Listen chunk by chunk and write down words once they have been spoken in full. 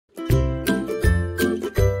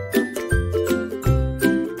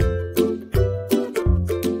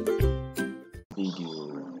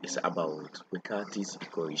Riccati's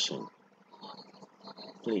equation.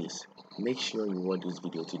 Please make sure you watch this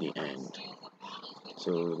video to the end.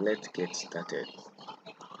 So let's get started.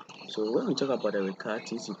 So when we talk about the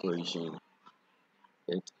Riccati's equation,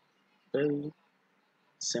 it's very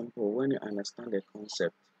simple when you understand the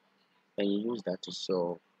concept and you use that to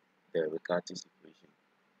solve the Riccati's equation.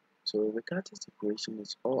 So Riccati's equation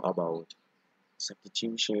is all about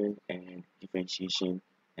substitution and differentiation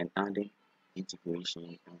and adding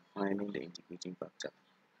integration and finding the integrating factor.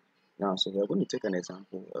 Now, so we're going to take an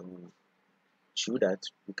example show that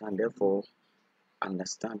we can therefore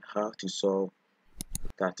understand how to solve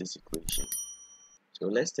Riccati's equation. So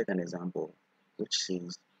let's take an example which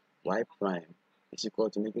says y prime is equal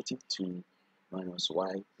to -2 minus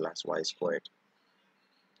y plus y squared.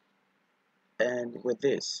 And with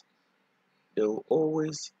this, they will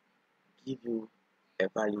always give you a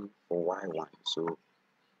value for y1. So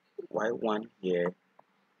y1 here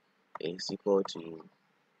is equal to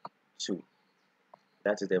 2.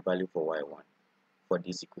 That is the value for y1 for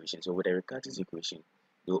this equation. So with the Riccati's equation,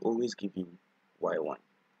 they will always give you y1.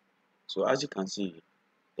 So as you can see,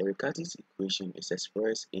 the Riccati's equation is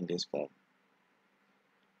expressed in this form.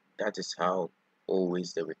 That is how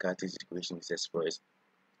always the Riccati's equation is expressed,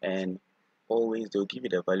 and always they'll give you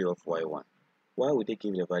the value of y1. Why would they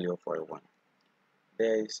give you the value of y1?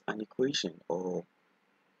 There is an equation, or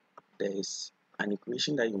there is an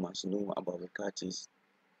equation that you must know about Riccati's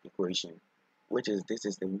equation, which is this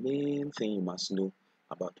is the main thing you must know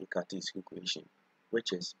about Riccati's equation,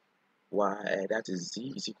 which is y, that is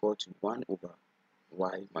z is equal to 1 over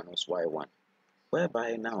y minus y1,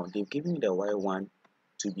 whereby now they've given the y1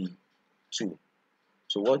 to be 2.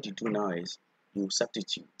 So what you do now is you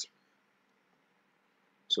substitute.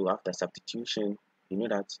 So after substitution, you know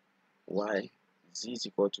that y z is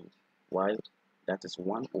equal to y, that is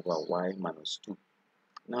 1 over y minus 2.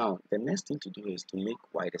 Now the next thing to do is to make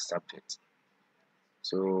y the subject.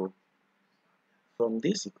 So from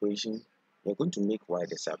this equation, we're going to make y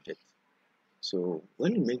the subject. So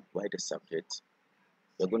when you make y the subject,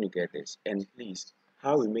 you're going to get this. And please,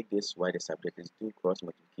 how we make this y the subject is do cross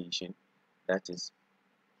multiplication. That is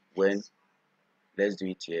when, let's do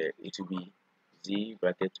it here, it will be z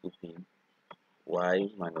bracket open y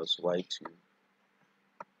minus y2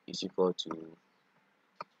 is equal to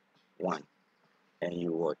 1. And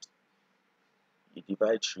you what? You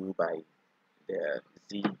divide through by the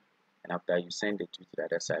z, and after you send the 2 to the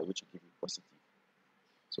other side, which will give you positive.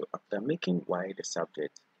 So after making y the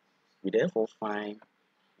subject, we therefore find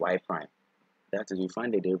y prime. That is, we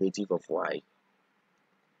find the derivative of y.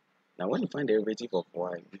 Now when you find the derivative of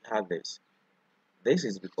y, we have this. This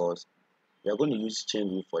is because we are going to use chain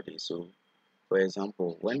rule for this. So for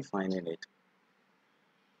example, when finding it,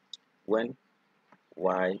 when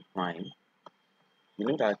y prime, you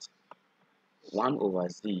know that 1 over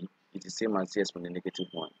z is the same as z exponent negative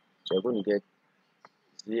 1. So you're going to get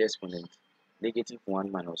z exponent negative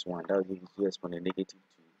 1 minus 1. That will give you z exponent negative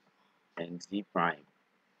 2 and z prime.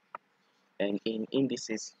 And in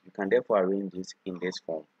indices, you can therefore arrange this in this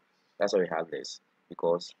form. That's why we have this,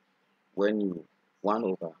 because when you 1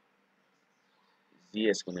 over z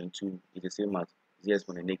exponent 2 is the same as z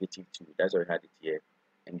exponent negative 2. That's why we had it here,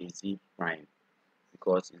 and the z prime,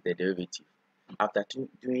 because it's the derivative. After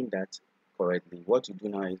doing that correctly, what you do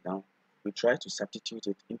now is now we try to substitute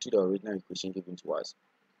it into the original equation given to us.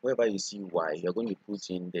 Wherever you see y, you're going to put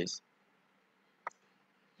in this,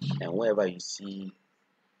 and wherever you see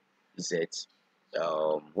z,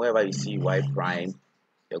 wherever you see y prime,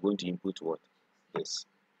 you're going to input what? This.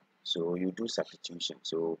 So you do substitution.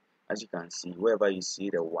 So as you can see, wherever you see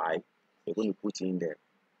the y, you're going to put in the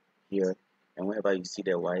here, and wherever you see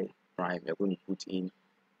the y prime, you're going to put in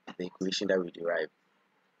the equation that we derived.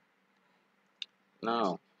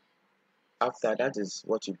 Now, after that is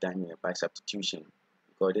what you've done here by substitution,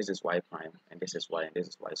 because this is y prime and this is y and this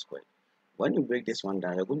is y squared. When you break this one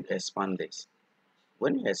down, you're going to expand this.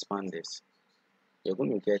 When you expand this, you're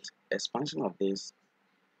going to get expansion of this.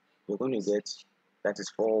 You're going to get, that is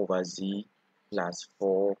 4 over z plus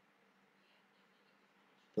 4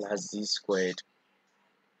 plus z squared.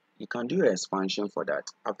 You can do your expansion for that.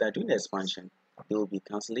 After doing the expansion, there will be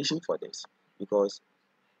cancellation for this, because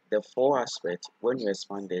the 4 aspect, when you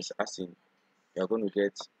expand this, as in, you're going to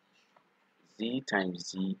get z times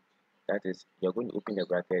z, that is, you're going to open the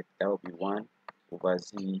bracket, that will be 1 over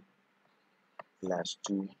z plus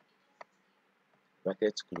 2,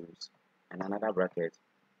 bracket close, and another bracket,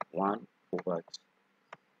 1 over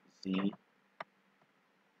z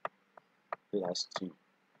plus 2.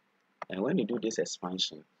 And when you do this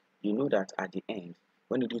expansion, you know that at the end,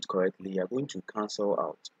 when you do it correctly, you are going to cancel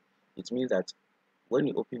out. It means that when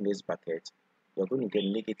you open this bracket, you're going to get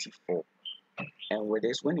negative 4. And with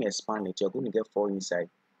this, when you expand it, you're going to get 4 inside,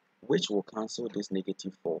 which will cancel this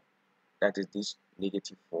negative 4. That is this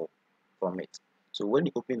negative 4 from it. So when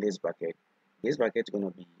you open this bracket is going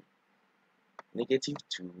to be negative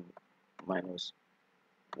 2 minus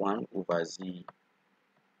 1 over z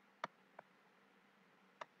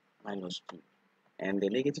minus 2. And the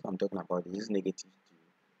negative I'm talking about is negative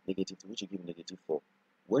 2, which will give negative 4.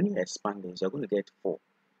 When you expand this, you're going to get 4,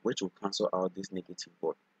 which will cancel out this negative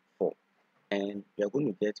 4. And you're going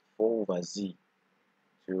to get 4 over z.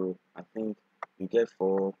 So I think you get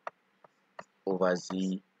 4 over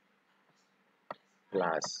z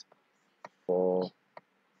plus 4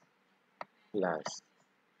 plus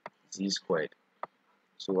z squared.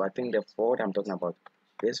 So I think the 4 that I'm talking about,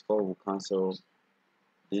 this 4 will cancel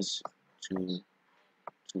this 2,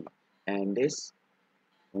 and this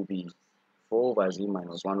will be 4 over z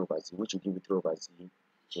minus 1 over z, which will give you 3 over z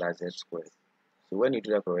plus z squared. So when you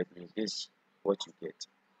do that correctly, this is what you get.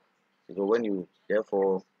 So when you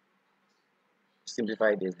therefore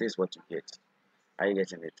simplify this is what you get. Are you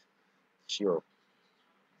getting it? Sure.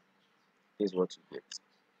 This is what you get.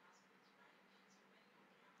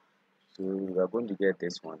 So you are going to get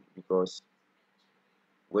this one because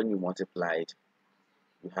when you multiplied,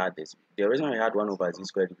 you had this. The reason I had 1 over z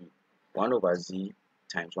squared will be 1 over z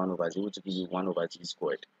times 1 over z, which will give you 1 over z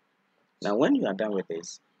squared. Now when you are done with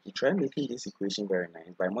this, you try making this equation very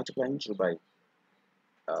nice by multiplying through by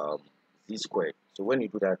z squared. So when you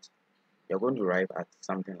do that, you're going to arrive at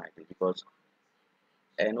something like this, because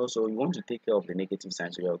and also you want to take care of the negative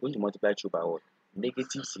sign, so you're going to multiply through by what?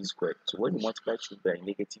 Negative z squared. So when you multiply through by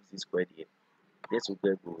negative z squared here, this will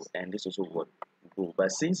go and this also will go.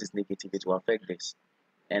 But since it's negative, it will affect this,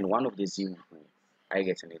 and one of the z will go. Are you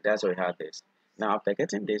getting it? That's why I have this. Now after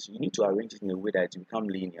getting this, you need to arrange it in a way that it become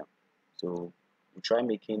linear. So you try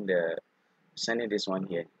making sending this one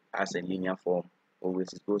here as a linear form.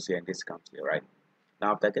 Always it goes here and this comes here, right?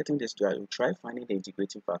 Now after getting this, you try finding the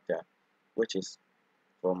integrating factor, which is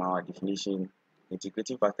from our definition.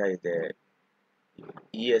 Integrating factor is the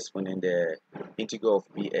e exponent, the integral of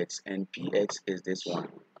px, and px is this one.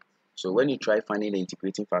 So when you try finding the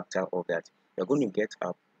integrating factor of that, you're going to get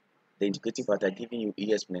up the integrating factor giving you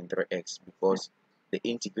e exponent 3x, because the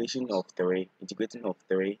integrating of 3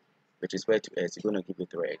 with respect to x is going to give you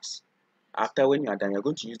 3x. After when you are done, you're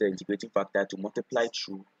going to use the integrating factor to multiply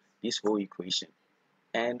through this whole equation.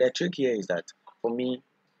 And the trick here is that for me,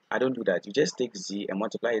 I don't do that. You just take z and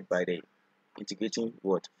multiply it by the integrating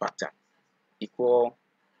factor equal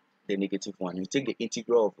the negative 1. You take the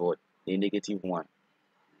integral of what? The negative 1.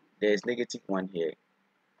 There's negative 1 here.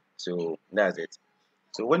 So that's it.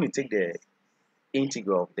 So when you take the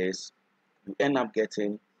integral of this, you end up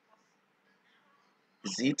getting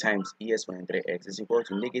z times e exponent 3x is equal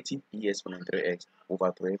to negative e exponent 3x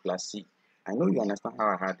over 3 plus c. I know you understand how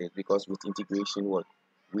I had it, because with integration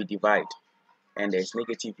we divide, and there's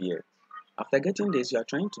negative here. After getting this, you are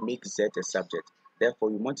trying to make z a subject.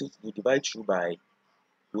 Therefore, you divide through by,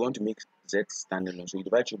 you want to make z standalone, so you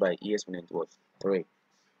divide through by e exponent 3.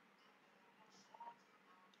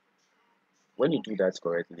 When you do that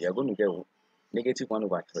correctly, you're going to get negative 1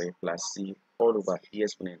 over 3 plus c all over e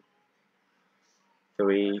exponent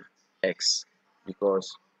 3x,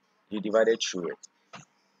 because you divided through it.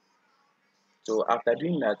 So after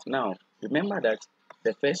doing that, now remember that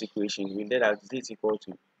the first equation we did that z is equal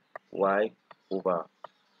to y over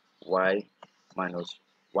y minus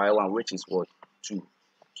y1, which is what? 2.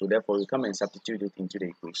 So therefore you come and substitute it into the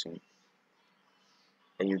equation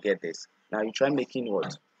and you get this. Now you try making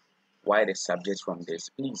what? Y the subject from this.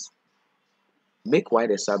 Please make y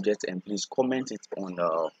the subject and please comment it on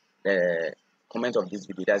the comment of this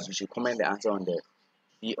video. That's, you should comment the answer on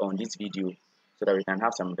this video so that we can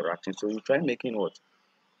have some interaction. So you try making what?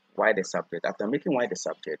 Y the subject. After making y the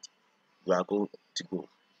subject, you are good to go.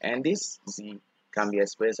 And this z can be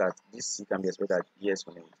expressed as e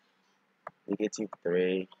exponent negative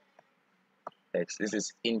 3x. This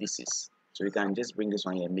is indices, so you can just bring this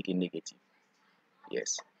one here and make it negative.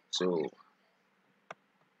 Yes. So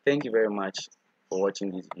thank you very much for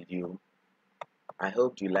watching this video. I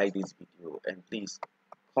hope you like this video, and please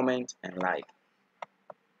comment and like,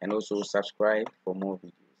 and also subscribe for more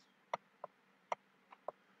videos.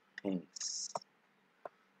 Thanks.